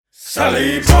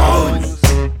Sally Bones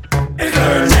is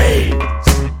her name.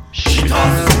 She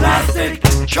tosses plastic,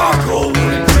 charcoal, wood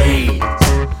and green.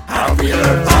 I feel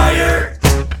her fire,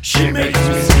 she makes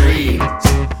me scream.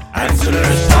 And soon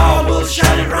her star will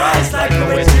shine and rise like a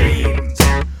witch.